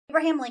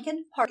Abraham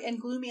Lincoln, dark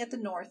and gloomy at the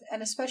North,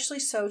 and especially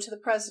so to the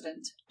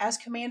President, as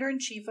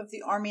Commander-in-Chief of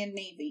the Army and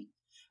Navy,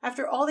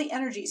 after all the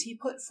energies he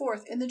put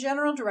forth in the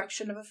general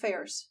direction of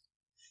affairs.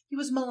 He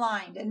was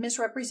maligned and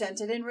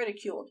misrepresented and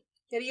ridiculed,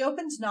 yet he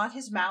opened not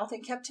his mouth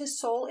and kept his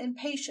soul in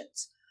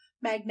patience,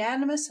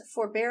 magnanimous,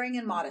 forbearing,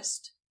 and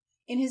modest.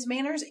 In his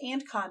manners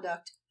and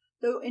conduct,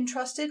 though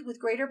entrusted with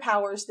greater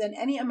powers than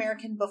any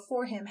American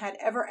before him had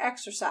ever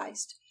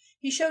exercised,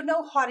 he showed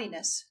no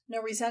haughtiness,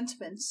 no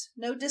resentments,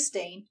 no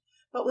disdain,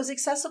 but was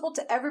accessible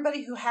to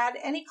everybody who had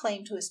any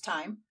claim to his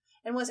time,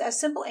 and was as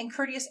simple and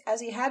courteous as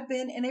he had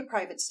been in a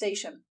private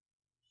station.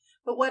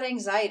 But what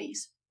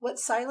anxieties, what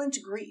silent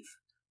grief,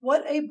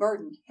 what a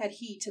burden had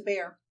he to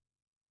bear!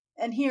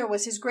 And here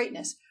was his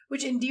greatness,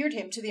 which endeared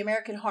him to the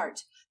American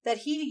heart, that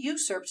he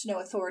usurped no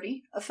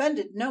authority,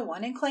 offended no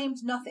one, and claimed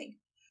nothing,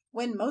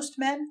 when most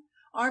men,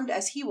 armed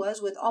as he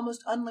was with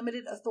almost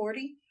unlimited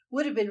authority,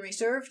 would have been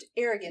reserved,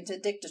 arrogant,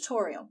 and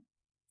dictatorial.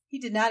 He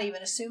did not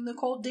even assume the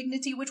cold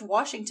dignity which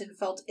Washington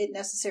felt it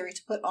necessary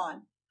to put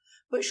on,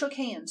 but shook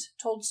hands,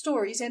 told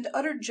stories, and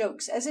uttered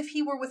jokes as if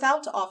he were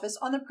without office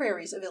on the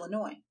prairies of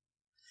Illinois.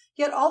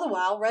 Yet all the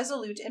while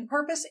resolute in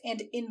purpose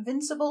and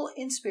invincible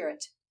in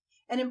spirit,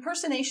 an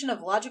impersonation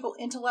of logical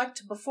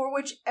intellect before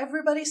which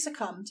everybody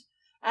succumbed,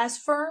 as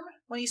firm,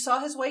 when he saw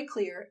his way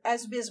clear,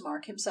 as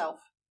Bismarck himself.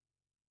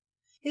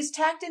 His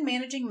tact in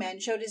managing men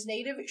showed his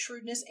native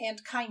shrewdness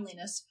and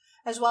kindliness,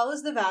 as well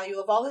as the value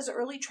of all his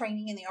early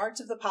training in the arts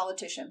of the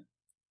politician.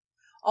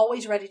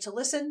 Always ready to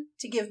listen,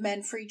 to give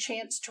men free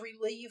chance to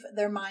relieve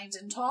their minds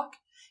in talk,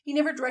 he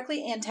never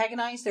directly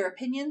antagonized their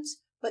opinions,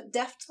 but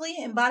deftly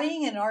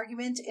embodying an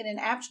argument in an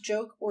apt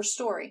joke or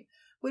story,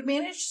 would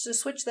manage to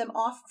switch them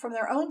off from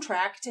their own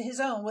track to his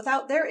own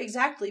without their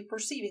exactly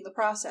perceiving the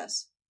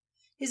process.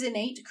 His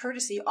innate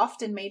courtesy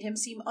often made him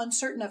seem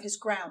uncertain of his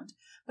ground,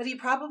 but he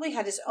probably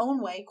had his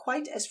own way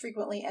quite as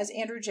frequently as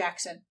Andrew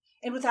Jackson,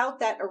 and without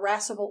that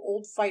irascible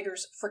old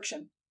fighter's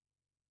friction.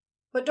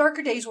 But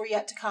darker days were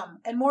yet to come,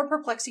 and more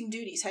perplexing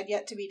duties had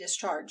yet to be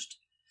discharged.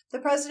 The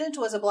President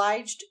was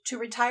obliged to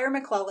retire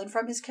McClellan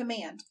from his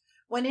command,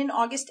 when in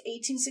August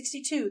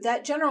 1862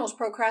 that general's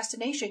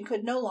procrastination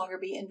could no longer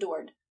be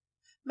endured.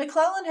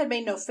 McClellan had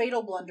made no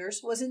fatal blunders,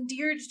 was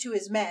endeared to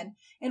his men,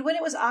 and when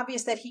it was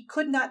obvious that he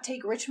could not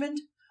take Richmond,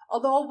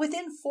 although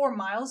within 4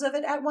 miles of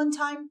it at one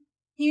time,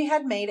 he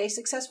had made a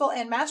successful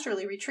and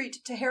masterly retreat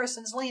to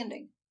Harrison's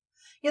Landing.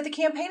 Yet the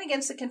campaign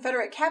against the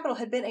Confederate capital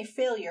had been a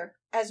failure,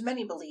 as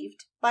many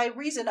believed, by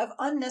reason of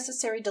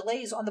unnecessary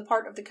delays on the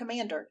part of the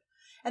commander,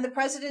 and the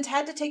President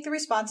had to take the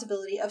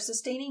responsibility of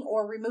sustaining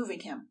or removing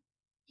him.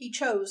 He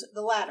chose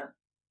the latter.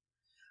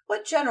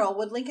 What general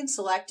would Lincoln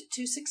select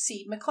to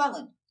succeed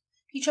McClellan?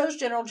 He chose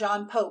General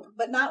John Pope,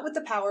 but not with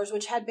the powers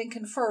which had been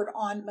conferred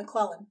on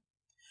McClellan.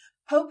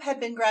 Pope had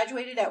been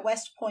graduated at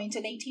West Point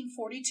in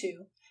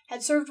 1842,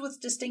 had served with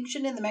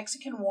distinction in the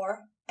Mexican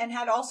War, and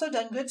had also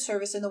done good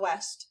service in the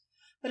West.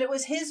 But it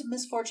was his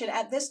misfortune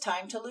at this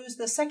time to lose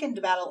the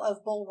second battle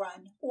of Bull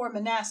Run, or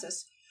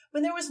Manassas,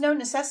 when there was no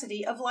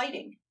necessity of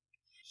lighting.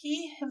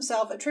 He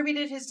himself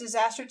attributed his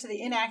disaster to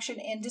the inaction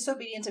and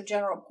disobedience of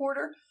General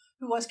Porter,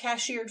 who was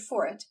cashiered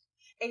for it,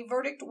 a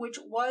verdict which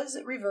was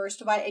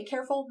reversed by a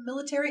careful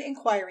military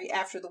inquiry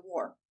after the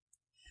war.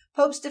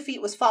 Pope's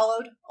defeat was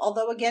followed,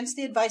 although against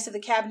the advice of the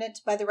cabinet,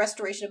 by the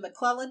restoration of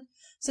McClellan,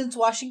 since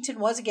Washington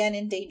was again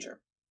in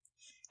danger.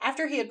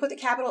 After he had put the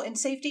capital in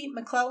safety,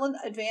 McClellan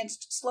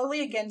advanced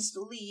slowly against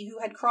Lee, who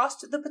had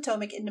crossed the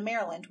Potomac into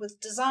Maryland with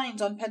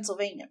designs on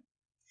Pennsylvania.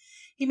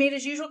 He made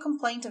his usual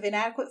complaint of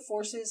inadequate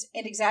forces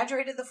and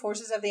exaggerated the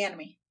forces of the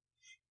enemy.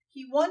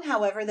 He won,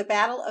 however, the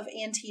Battle of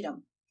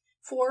Antietam,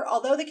 for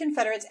although the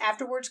Confederates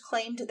afterwards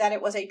claimed that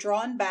it was a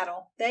drawn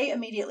battle, they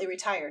immediately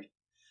retired,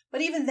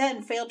 but even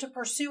then failed to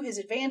pursue his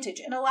advantage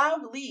and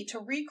allowed Lee to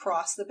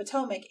recross the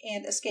Potomac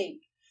and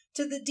escape,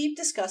 to the deep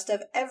disgust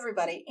of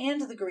everybody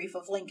and the grief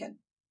of Lincoln.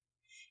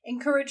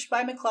 Encouraged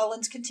by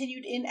McClellan's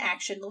continued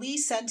inaction, Lee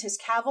sent his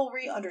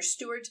cavalry under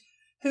Stuart,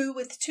 who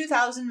with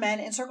 2,000 men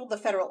encircled the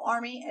Federal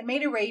army and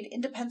made a raid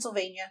into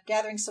Pennsylvania,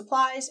 gathering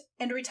supplies,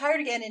 and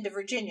retired again into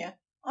Virginia,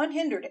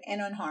 unhindered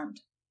and unharmed.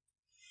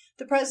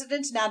 The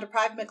President now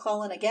deprived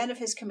McClellan again of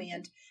his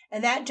command,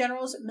 and that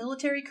general's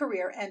military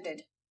career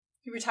ended.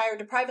 He retired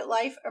to private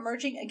life,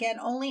 emerging again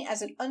only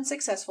as an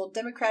unsuccessful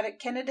Democratic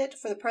candidate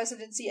for the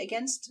presidency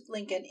against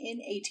Lincoln in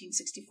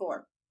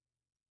 1864.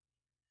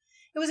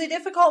 It was a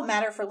difficult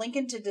matter for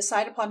Lincoln to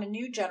decide upon a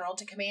new general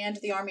to command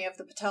the Army of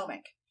the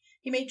Potomac.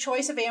 He made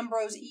choice of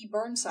Ambrose E.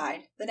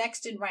 Burnside, the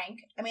next in rank,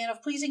 a man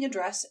of pleasing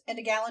address and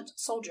a gallant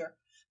soldier,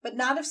 but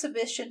not of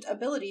sufficient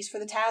abilities for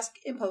the task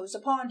imposed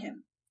upon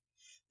him.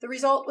 The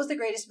result was the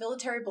greatest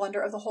military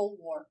blunder of the whole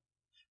war.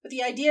 With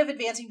the idea of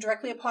advancing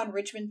directly upon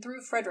Richmond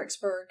through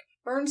Fredericksburg,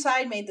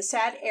 Burnside made the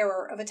sad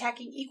error of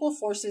attacking equal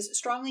forces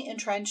strongly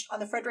entrenched on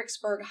the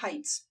Fredericksburg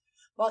Heights,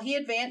 while he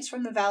advanced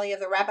from the valley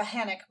of the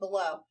Rappahannock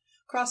below,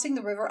 crossing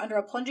the river under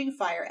a plunging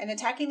fire and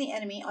attacking the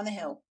enemy on the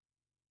hill.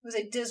 It was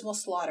a dismal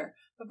slaughter,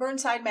 but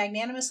Burnside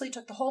magnanimously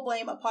took the whole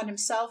blame upon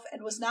himself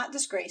and was not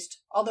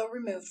disgraced, although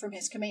removed from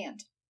his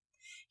command.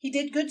 He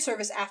did good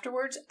service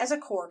afterwards as a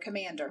corps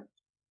commander.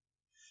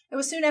 It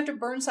was soon after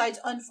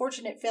Burnside's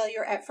unfortunate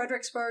failure at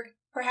Fredericksburg,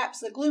 perhaps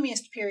the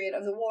gloomiest period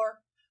of the war,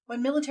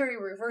 when military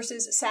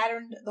reverses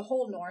saddened the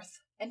whole North,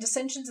 and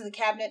dissensions in the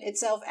cabinet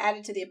itself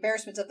added to the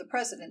embarrassments of the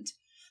president,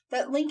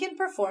 that Lincoln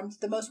performed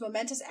the most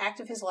momentous act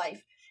of his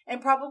life,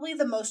 and probably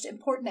the most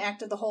important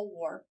act of the whole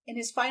war, in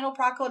his final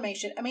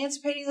proclamation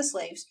emancipating the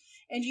slaves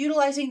and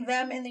utilizing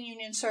them in the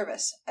Union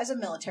service as a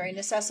military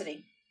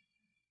necessity.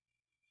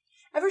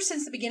 Ever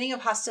since the beginning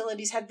of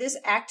hostilities had this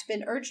act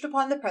been urged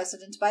upon the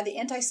president by the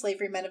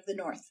anti-slavery men of the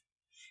North,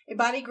 a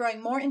body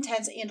growing more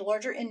intense and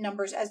larger in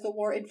numbers as the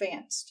war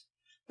advanced.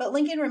 But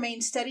Lincoln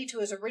remained steady to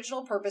his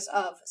original purpose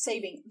of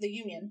saving the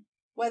Union,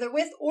 whether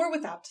with or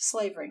without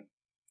slavery.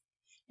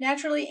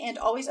 Naturally and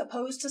always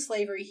opposed to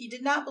slavery, he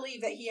did not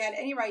believe that he had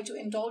any right to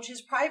indulge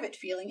his private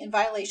feeling in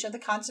violation of the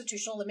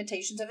constitutional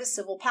limitations of his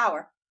civil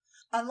power,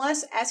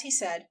 unless, as he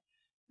said,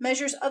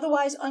 measures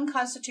otherwise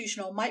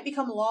unconstitutional might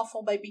become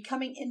lawful by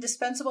becoming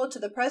indispensable to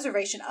the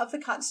preservation of the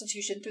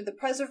Constitution through the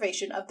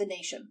preservation of the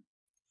nation.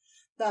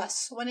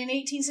 Thus, when in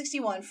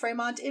 1861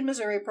 Fremont in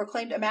Missouri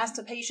proclaimed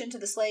emancipation to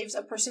the slaves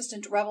of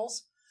persistent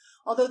rebels,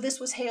 although this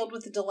was hailed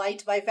with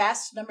delight by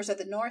vast numbers at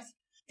the North,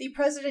 the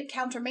president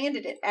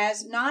countermanded it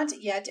as not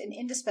yet an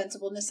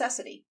indispensable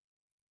necessity.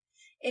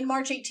 In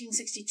March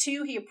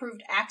 1862, he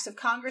approved acts of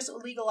Congress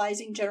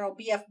legalizing General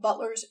B.F.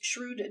 Butler's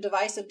shrewd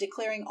device of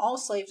declaring all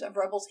slaves of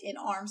rebels in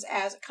arms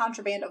as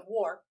contraband of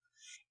war,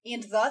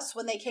 and thus,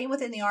 when they came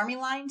within the army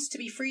lines, to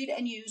be freed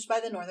and used by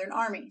the Northern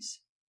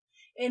armies.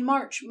 In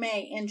March,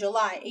 May, and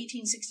July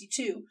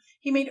 1862,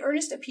 he made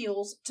earnest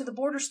appeals to the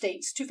border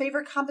states to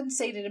favor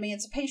compensated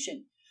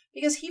emancipation,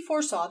 because he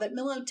foresaw that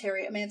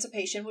military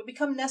emancipation would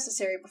become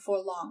necessary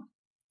before long.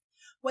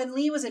 When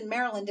Lee was in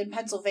Maryland and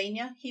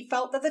Pennsylvania, he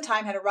felt that the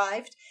time had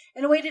arrived,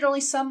 and awaited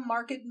only some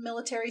marked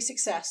military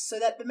success, so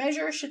that the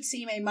measure should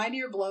seem a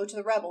mightier blow to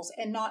the rebels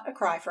and not a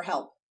cry for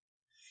help.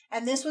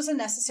 And this was a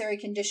necessary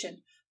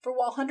condition, for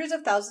while hundreds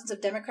of thousands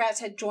of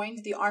Democrats had joined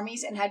the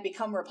armies and had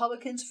become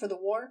Republicans for the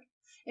war,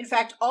 in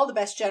fact, all the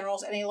best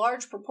generals and a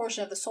large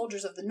proportion of the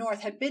soldiers of the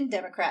North had been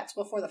Democrats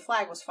before the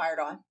flag was fired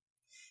on.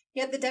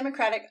 Yet the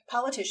Democratic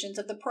politicians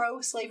of the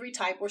pro-slavery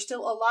type were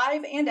still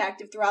alive and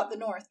active throughout the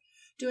North,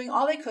 doing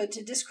all they could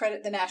to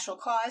discredit the national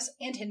cause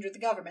and hinder the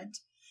government,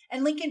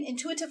 and Lincoln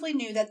intuitively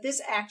knew that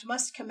this act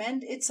must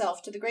commend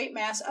itself to the great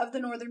mass of the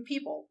Northern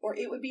people, or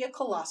it would be a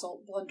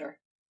colossal blunder.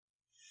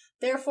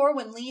 Therefore,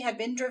 when Lee had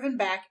been driven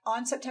back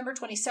on September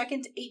 22,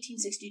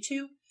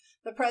 1862,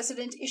 the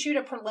president issued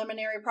a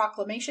preliminary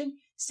proclamation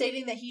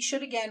stating that he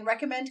should again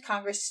recommend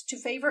Congress to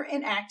favor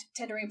an act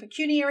tendering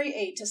pecuniary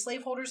aid to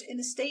slaveholders in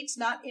the states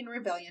not in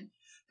rebellion,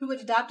 who would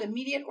adopt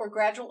immediate or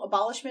gradual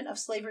abolishment of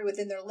slavery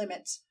within their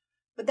limits,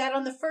 but that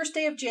on the first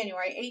day of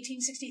January,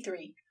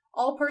 1863,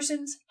 all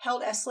persons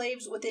held as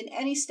slaves within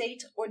any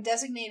state or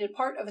designated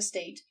part of a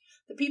state,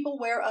 the people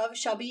whereof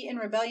shall be in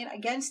rebellion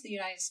against the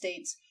United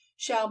States,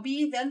 shall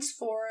be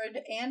thenceforward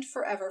and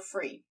forever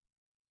free.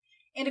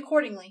 And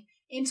accordingly,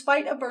 in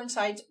spite of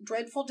Burnside's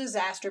dreadful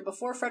disaster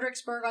before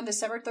Fredericksburg on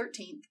December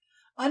 13th,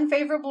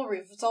 unfavorable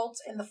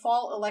results in the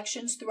fall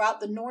elections throughout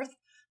the North,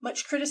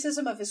 much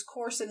criticism of his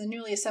course in the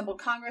newly assembled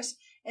Congress,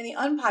 and the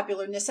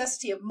unpopular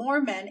necessity of more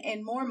men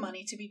and more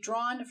money to be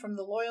drawn from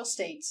the loyal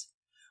states,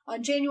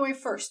 on January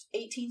 1st,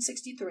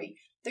 1863,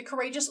 the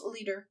courageous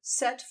leader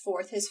set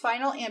forth his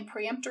final and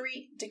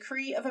peremptory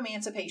decree of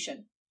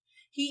emancipation.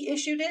 He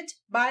issued it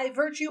by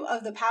virtue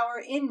of the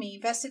power in me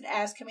vested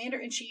as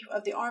Commander-in-Chief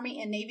of the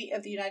Army and Navy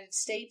of the United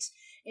States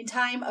in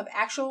time of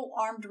actual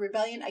armed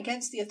rebellion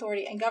against the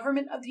authority and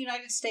government of the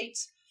United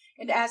States,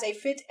 and as a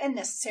fit and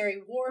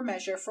necessary war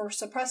measure for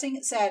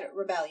suppressing said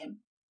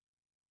rebellion.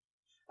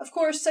 Of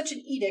course, such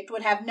an edict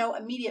would have no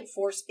immediate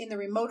force in the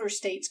remoter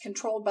states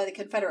controlled by the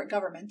Confederate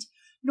government,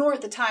 nor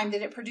at the time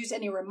did it produce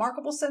any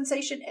remarkable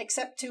sensation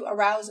except to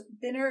arouse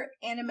bitter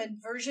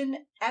animadversion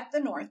at the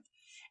North,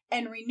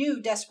 and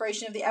renewed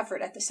desperation of the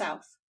effort at the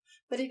South.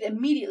 But it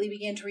immediately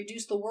began to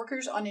reduce the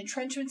workers on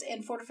entrenchments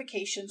and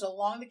fortifications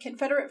along the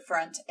Confederate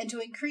front, and to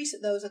increase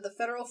those of the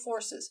Federal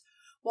forces,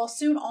 while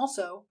soon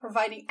also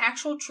providing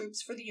actual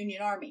troops for the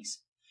Union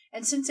armies.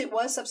 And since it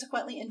was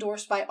subsequently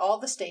endorsed by all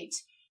the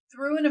states,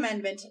 through an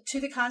amendment to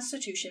the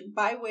Constitution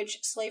by which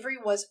slavery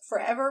was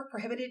forever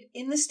prohibited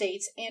in the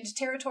states and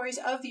territories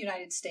of the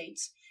United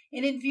States,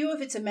 and in view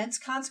of its immense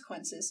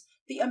consequences,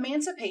 the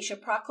Emancipation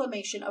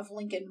Proclamation of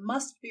Lincoln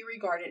must be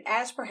regarded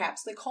as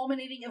perhaps the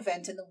culminating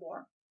event in the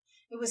war.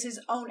 It was his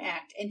own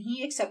act, and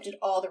he accepted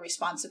all the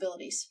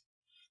responsibilities.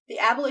 The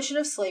abolition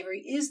of slavery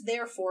is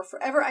therefore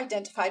forever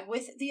identified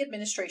with the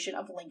administration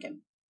of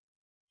Lincoln.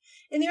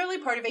 In the early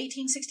part of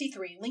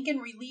 1863, Lincoln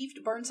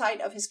relieved Burnside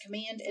of his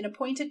command and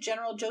appointed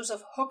General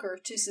Joseph Hooker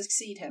to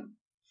succeed him.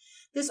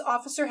 This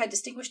officer had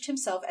distinguished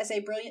himself as a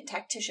brilliant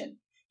tactician.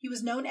 He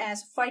was known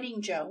as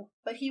Fighting Joe,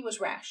 but he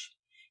was rash.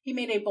 He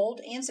made a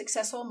bold and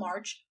successful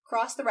march,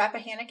 crossed the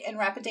Rappahannock and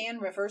Rapidan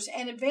rivers,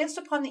 and advanced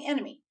upon the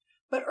enemy,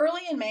 but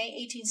early in May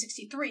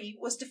 1863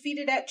 was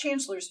defeated at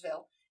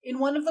Chancellorsville in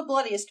one of the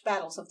bloodiest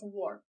battles of the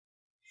war.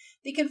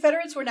 The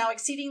Confederates were now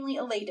exceedingly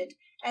elated,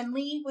 and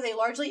Lee, with a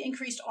largely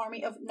increased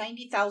army of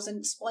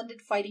 90,000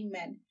 splendid fighting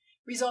men,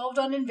 resolved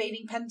on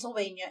invading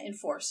Pennsylvania in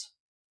force.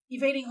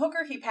 Evading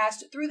Hooker, he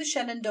passed through the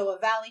Shenandoah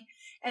Valley,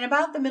 and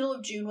about the middle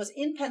of June was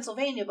in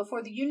Pennsylvania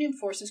before the Union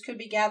forces could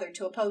be gathered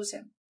to oppose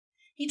him.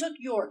 He took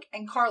York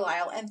and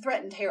Carlisle and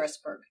threatened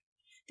Harrisburg.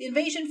 The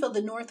invasion filled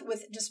the North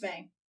with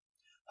dismay.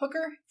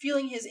 Hooker,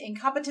 feeling his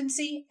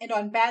incompetency and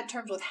on bad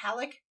terms with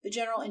Halleck, the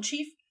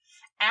general-in-chief,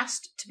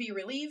 asked to be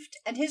relieved,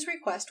 and his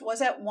request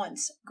was at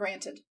once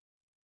granted.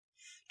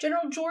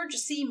 General George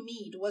C.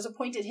 Meade was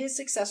appointed his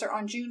successor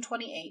on June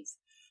 28th.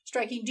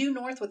 Striking due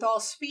north with all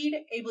speed,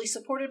 ably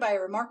supported by a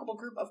remarkable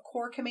group of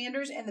corps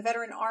commanders and the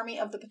veteran Army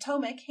of the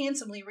Potomac,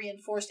 handsomely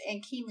reinforced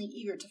and keenly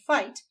eager to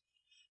fight,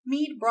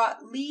 Meade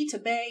brought Lee to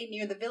bay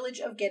near the village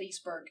of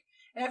Gettysburg,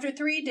 and after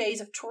 3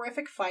 days of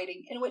terrific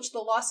fighting, in which the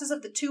losses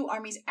of the two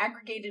armies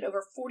aggregated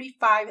over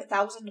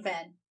 45,000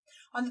 men,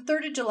 on the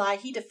 3rd of July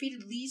he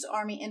defeated Lee's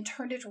army and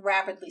turned it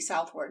rapidly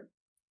southward.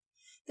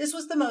 This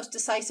was the most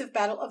decisive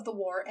battle of the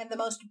war and the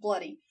most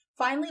bloody,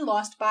 finally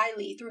lost by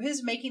Lee through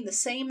his making the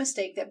same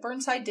mistake that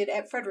Burnside did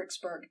at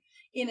Fredericksburg,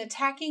 in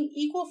attacking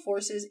equal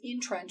forces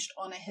entrenched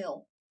on a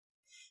hill.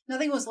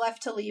 Nothing was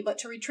left to Lee but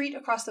to retreat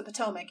across the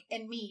Potomac,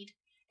 and Meade,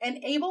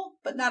 an able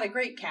but not a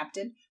great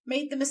captain,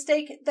 made the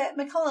mistake that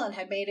McClellan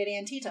had made at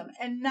Antietam,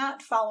 and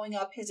not following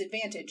up his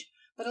advantage,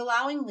 but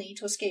allowing Lee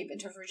to escape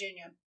into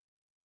Virginia.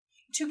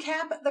 To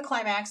cap the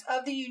climax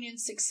of the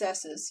Union's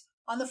successes,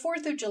 on the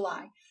 4th of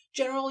July,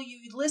 General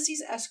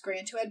Ulysses S.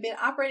 Grant, who had been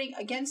operating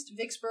against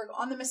Vicksburg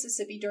on the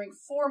Mississippi during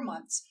 4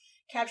 months,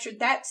 captured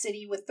that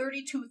city with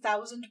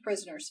 32,000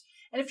 prisoners,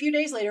 and a few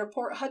days later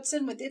Port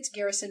Hudson with its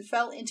garrison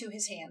fell into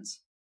his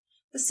hands.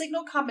 The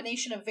signal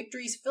combination of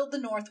victories filled the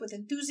North with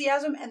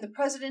enthusiasm and the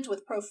President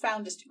with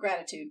profoundest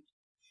gratitude.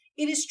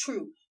 It is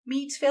true,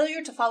 Meade's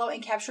failure to follow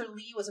and capture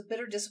Lee was a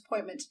bitter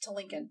disappointment to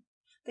Lincoln.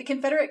 The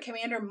Confederate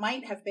commander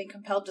might have been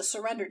compelled to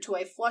surrender to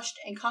a flushed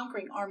and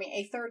conquering army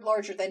a third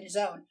larger than his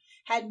own,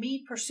 had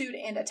Meade pursued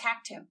and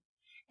attacked him,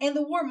 and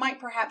the war might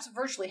perhaps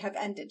virtually have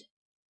ended.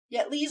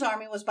 Yet Lee's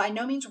army was by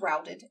no means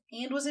routed,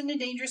 and was in a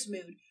dangerous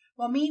mood,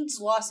 while Meade's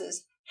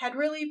losses had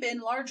really been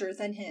larger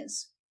than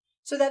his,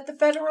 so that the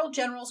Federal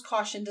general's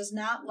caution does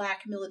not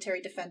lack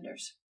military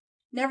defenders.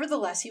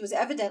 Nevertheless, he was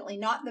evidently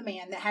not the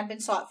man that had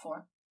been sought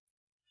for.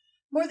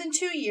 More than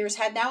 2 years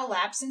had now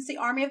elapsed since the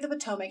Army of the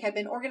Potomac had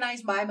been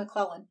organized by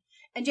McClellan,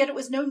 and yet it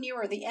was no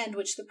nearer the end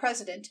which the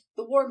President,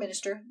 the War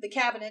Minister, the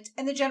Cabinet,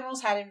 and the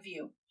generals had in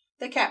view,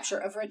 the capture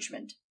of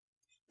Richmond.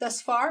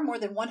 Thus far, more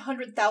than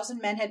 100,000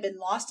 men had been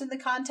lost in the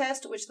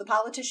contest which the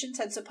politicians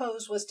had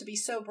supposed was to be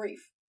so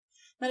brief.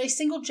 Not a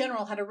single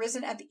general had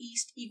arisen at the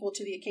East equal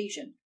to the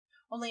occasion.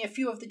 Only a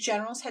few of the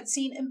generals had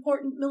seen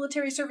important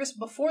military service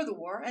before the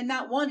war, and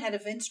not one had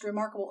evinced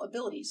remarkable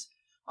abilities,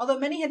 although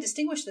many had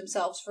distinguished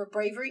themselves for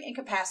bravery and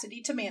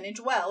capacity to manage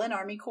well an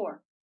army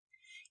corps.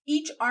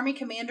 Each army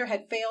commander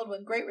had failed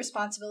when great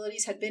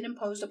responsibilities had been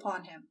imposed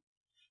upon him.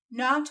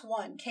 Not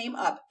one came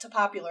up to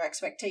popular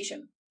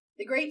expectation.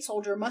 The great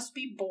soldier must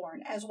be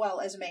born as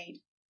well as made.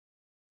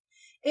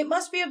 It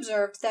must be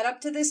observed that up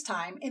to this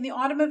time, in the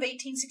autumn of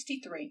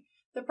 1863,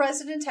 the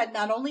President had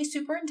not only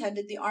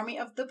superintended the Army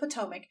of the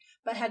Potomac,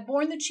 but had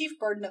borne the chief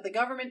burden of the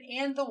government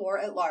and the war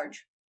at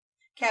large.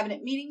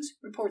 Cabinet meetings,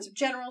 reports of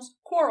generals,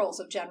 quarrels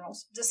of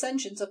generals,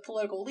 dissensions of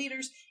political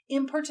leaders,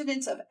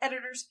 impertinence of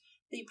editors,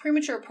 the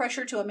premature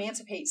pressure to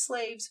emancipate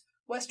slaves,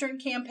 Western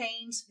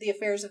campaigns, the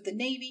affairs of the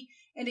Navy,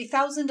 and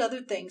 1,000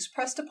 other things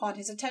pressed upon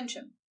his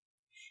attention.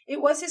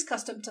 It was his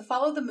custom to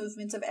follow the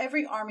movements of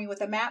every army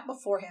with a map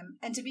before him,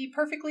 and to be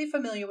perfectly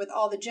familiar with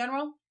all the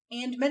general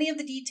and many of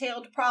the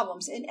detailed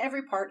problems in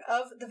every part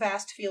of the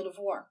vast field of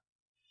war.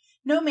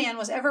 No man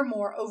was ever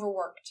more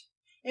overworked.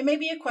 It may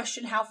be a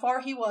question how far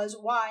he was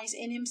wise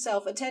in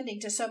himself attending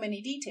to so many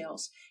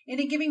details, and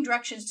in giving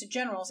directions to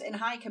generals in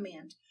high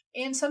command,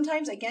 and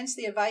sometimes against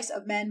the advice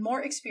of men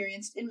more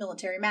experienced in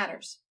military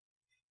matters.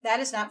 That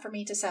is not for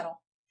me to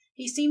settle.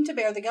 He seemed to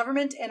bear the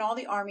government and all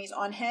the armies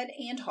on head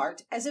and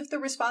heart, as if the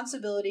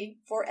responsibility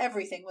for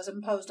everything was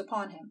imposed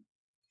upon him.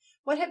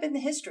 What had been the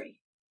history?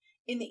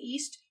 In the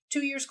East,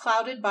 2 years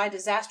clouded by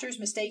disasters,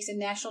 mistakes, and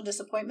national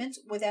disappointments,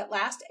 with at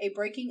last a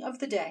breaking of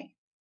the day,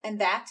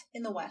 and that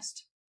in the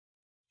West.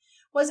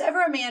 Was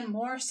ever a man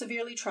more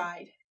severely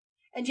tried?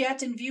 And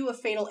yet, in view of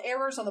fatal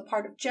errors on the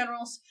part of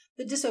generals,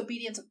 the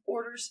disobedience of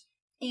orders,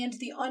 and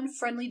the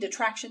unfriendly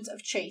detractions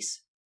of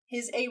Chase,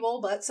 his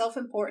able but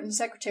self-important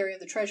Secretary of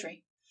the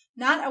Treasury,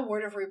 not a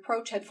word of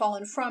reproach had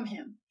fallen from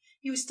him.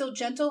 He was still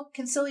gentle,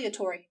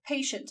 conciliatory,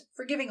 patient,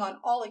 forgiving on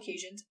all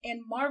occasions,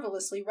 and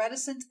marvelously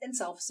reticent and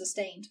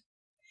self-sustained.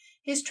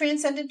 His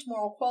transcendent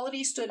moral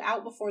qualities stood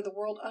out before the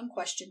world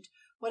unquestioned,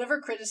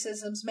 whatever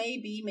criticisms may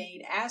be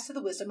made as to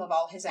the wisdom of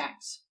all his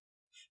acts.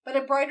 But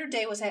a brighter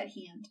day was at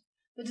hand.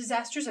 The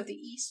disasters of the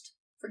East,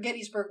 for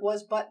Gettysburg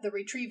was but the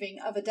retrieving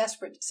of a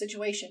desperate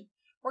situation,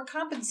 were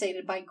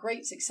compensated by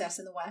great success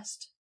in the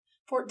West.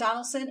 Fort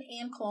Donelson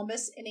and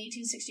Columbus in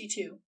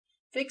 1862,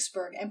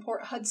 Vicksburg and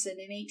Port Hudson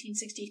in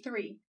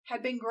 1863,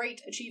 had been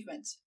great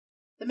achievements.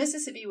 The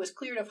Mississippi was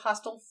cleared of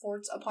hostile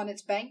forts upon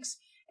its banks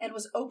and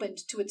was opened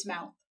to its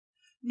mouth.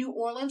 New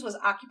Orleans was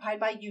occupied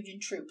by Union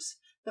troops.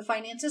 The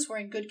finances were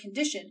in good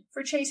condition,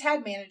 for Chase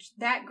had managed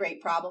that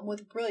great problem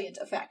with brilliant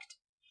effect.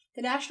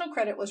 The national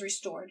credit was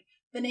restored,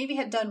 the Navy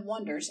had done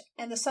wonders,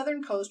 and the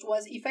southern coast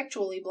was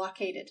effectually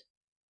blockaded.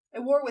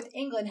 A war with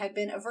England had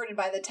been averted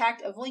by the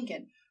tact of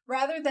Lincoln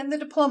rather than the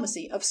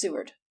diplomacy of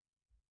Seward.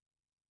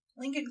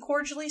 Lincoln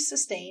cordially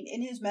sustained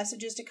in his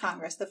messages to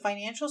Congress the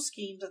financial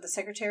schemes of the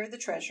Secretary of the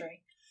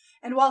Treasury,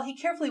 and while he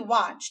carefully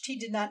watched, he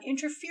did not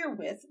interfere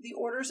with the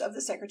orders of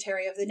the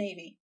Secretary of the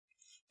Navy.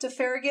 To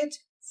Farragut,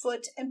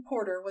 Foote, and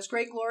Porter was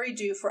great glory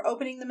due for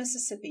opening the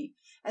Mississippi,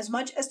 as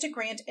much as to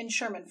Grant and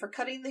Sherman for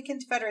cutting the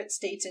Confederate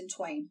States in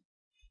twain.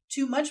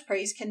 Too much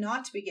praise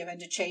cannot be given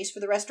to Chase for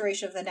the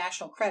restoration of the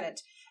national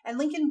credit, and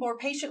Lincoln bore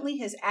patiently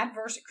his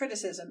adverse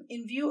criticism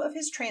in view of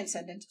his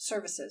transcendent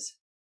services.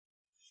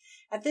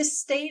 At this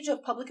stage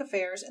of public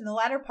affairs, in the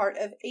latter part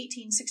of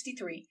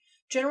 1863,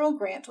 General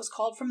Grant was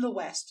called from the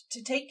West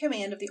to take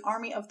command of the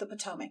Army of the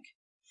Potomac.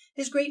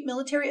 His great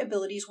military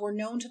abilities were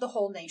known to the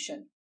whole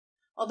nation.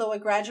 Although a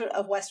graduate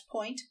of West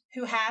Point,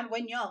 who had,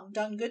 when young,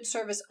 done good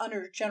service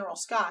under General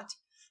Scott,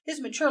 his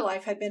mature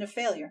life had been a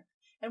failure,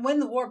 and when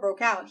the war broke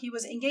out, he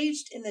was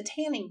engaged in the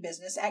tanning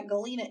business at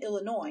Galena,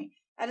 Illinois,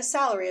 at a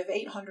salary of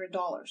 $800.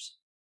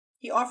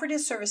 He offered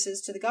his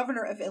services to the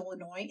governor of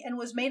Illinois and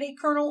was made a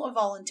colonel of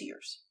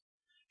volunteers.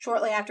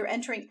 Shortly after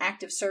entering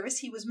active service,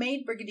 he was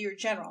made brigadier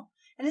general,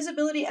 and his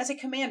ability as a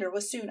commander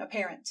was soon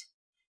apparent.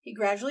 He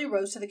gradually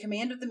rose to the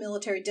command of the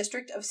military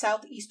district of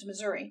southeast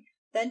Missouri,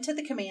 then to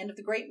the command of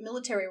the great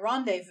military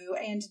rendezvous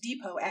and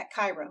depot at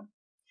Cairo.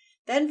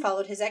 Then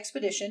followed his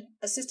expedition,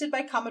 assisted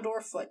by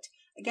Commodore Foote,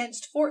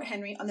 against Fort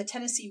Henry on the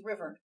Tennessee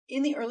River,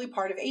 in the early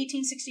part of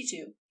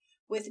 1862,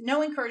 with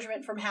no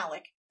encouragement from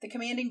Halleck, the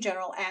commanding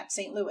general at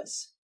St.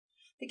 Louis.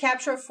 The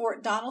capture of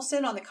Fort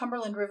Donelson on the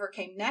Cumberland River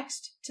came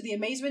next, to the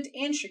amazement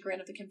and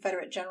chagrin of the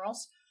Confederate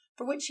generals,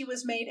 for which he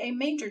was made a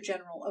major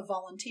general of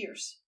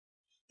volunteers.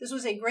 This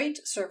was a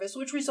great service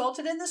which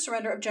resulted in the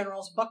surrender of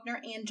Generals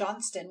Buckner and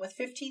Johnston with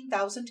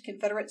 15,000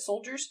 Confederate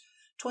soldiers,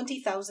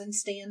 20,000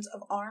 stands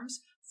of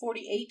arms,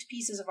 48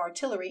 pieces of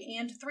artillery,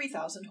 and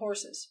 3,000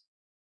 horses.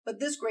 But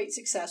this great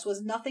success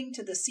was nothing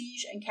to the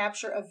siege and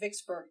capture of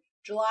Vicksburg,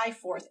 July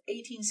 4th,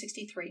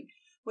 1863,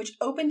 which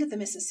opened the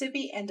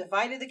Mississippi and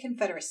divided the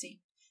Confederacy,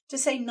 to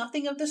say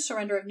nothing of the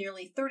surrender of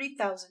nearly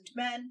 30,000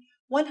 men,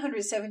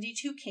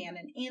 172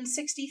 cannon, and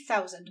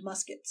 60,000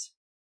 muskets.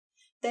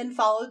 Then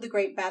followed the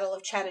great Battle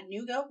of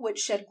Chattanooga, which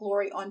shed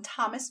glory on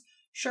Thomas,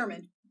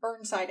 Sherman,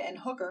 Burnside,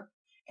 and Hooker,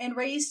 and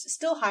raised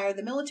still higher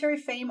the military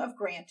fame of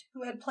Grant,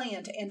 who had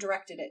planned and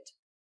directed it.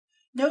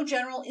 No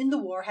general in the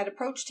war had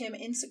approached him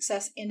in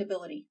success and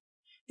ability.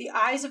 The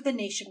eyes of the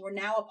nation were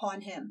now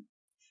upon him.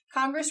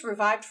 Congress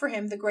revived for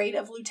him the grade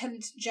of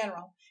lieutenant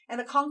general, and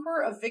the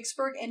conqueror of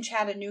Vicksburg and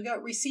Chattanooga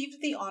received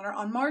the honor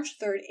on March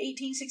 3,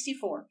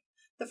 1864,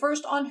 the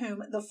first on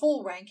whom the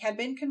full rank had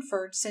been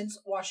conferred since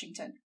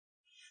Washington.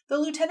 The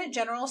lieutenant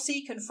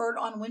generalcy conferred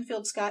on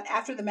Winfield Scott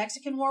after the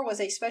Mexican War was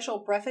a special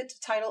brevet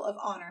title of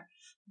honor,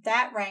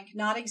 that rank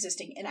not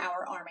existing in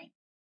our army.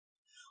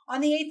 On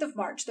the 8th of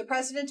March, the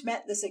President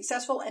met the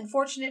successful and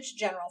fortunate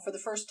general for the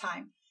first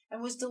time,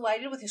 and was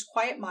delighted with his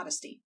quiet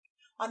modesty.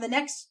 On the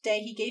next day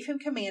he gave him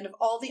command of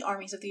all the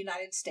armies of the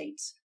United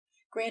States.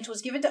 Grant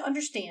was given to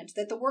understand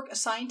that the work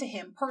assigned to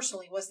him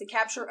personally was the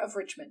capture of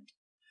Richmond,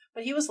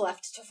 but he was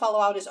left to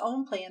follow out his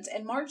own plans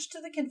and march to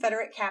the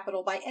Confederate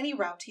capital by any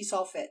route he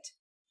saw fit.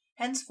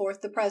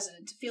 Henceforth the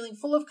President, feeling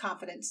full of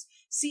confidence,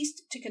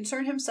 ceased to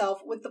concern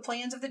himself with the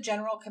plans of the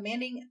general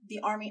commanding the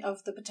Army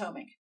of the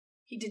Potomac.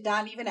 He did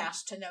not even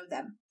ask to know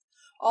them.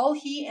 All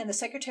he and the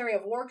Secretary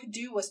of War could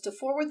do was to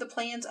forward the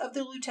plans of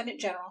the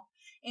Lieutenant General,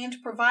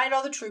 and provide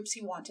all the troops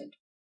he wanted.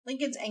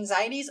 Lincoln's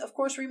anxieties, of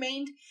course,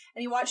 remained,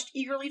 and he watched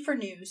eagerly for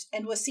news,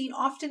 and was seen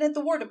often at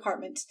the War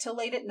Department till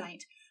late at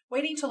night,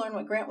 waiting to learn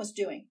what Grant was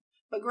doing.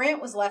 But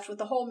Grant was left with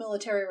the whole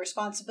military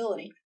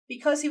responsibility,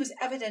 because he was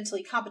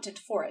evidently competent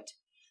for it.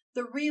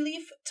 The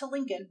relief to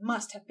Lincoln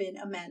must have been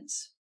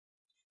immense.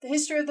 The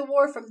history of the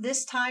war from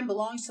this time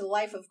belongs to the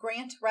life of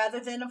Grant rather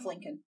than of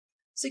Lincoln.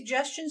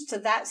 Suggestions to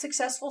that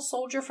successful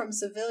soldier from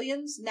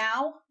civilians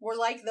now were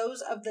like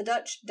those of the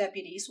Dutch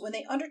deputies when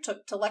they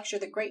undertook to lecture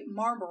the great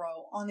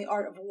Marlborough on the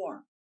art of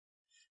war.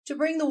 To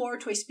bring the war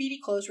to a speedy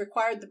close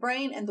required the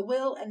brain and the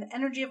will and the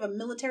energy of a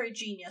military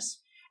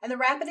genius, and the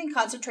rapid and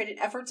concentrated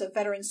efforts of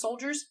veteran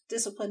soldiers,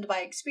 disciplined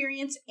by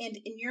experience and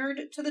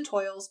inured to the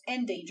toils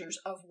and dangers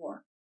of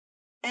war.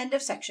 End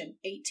of section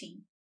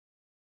 18.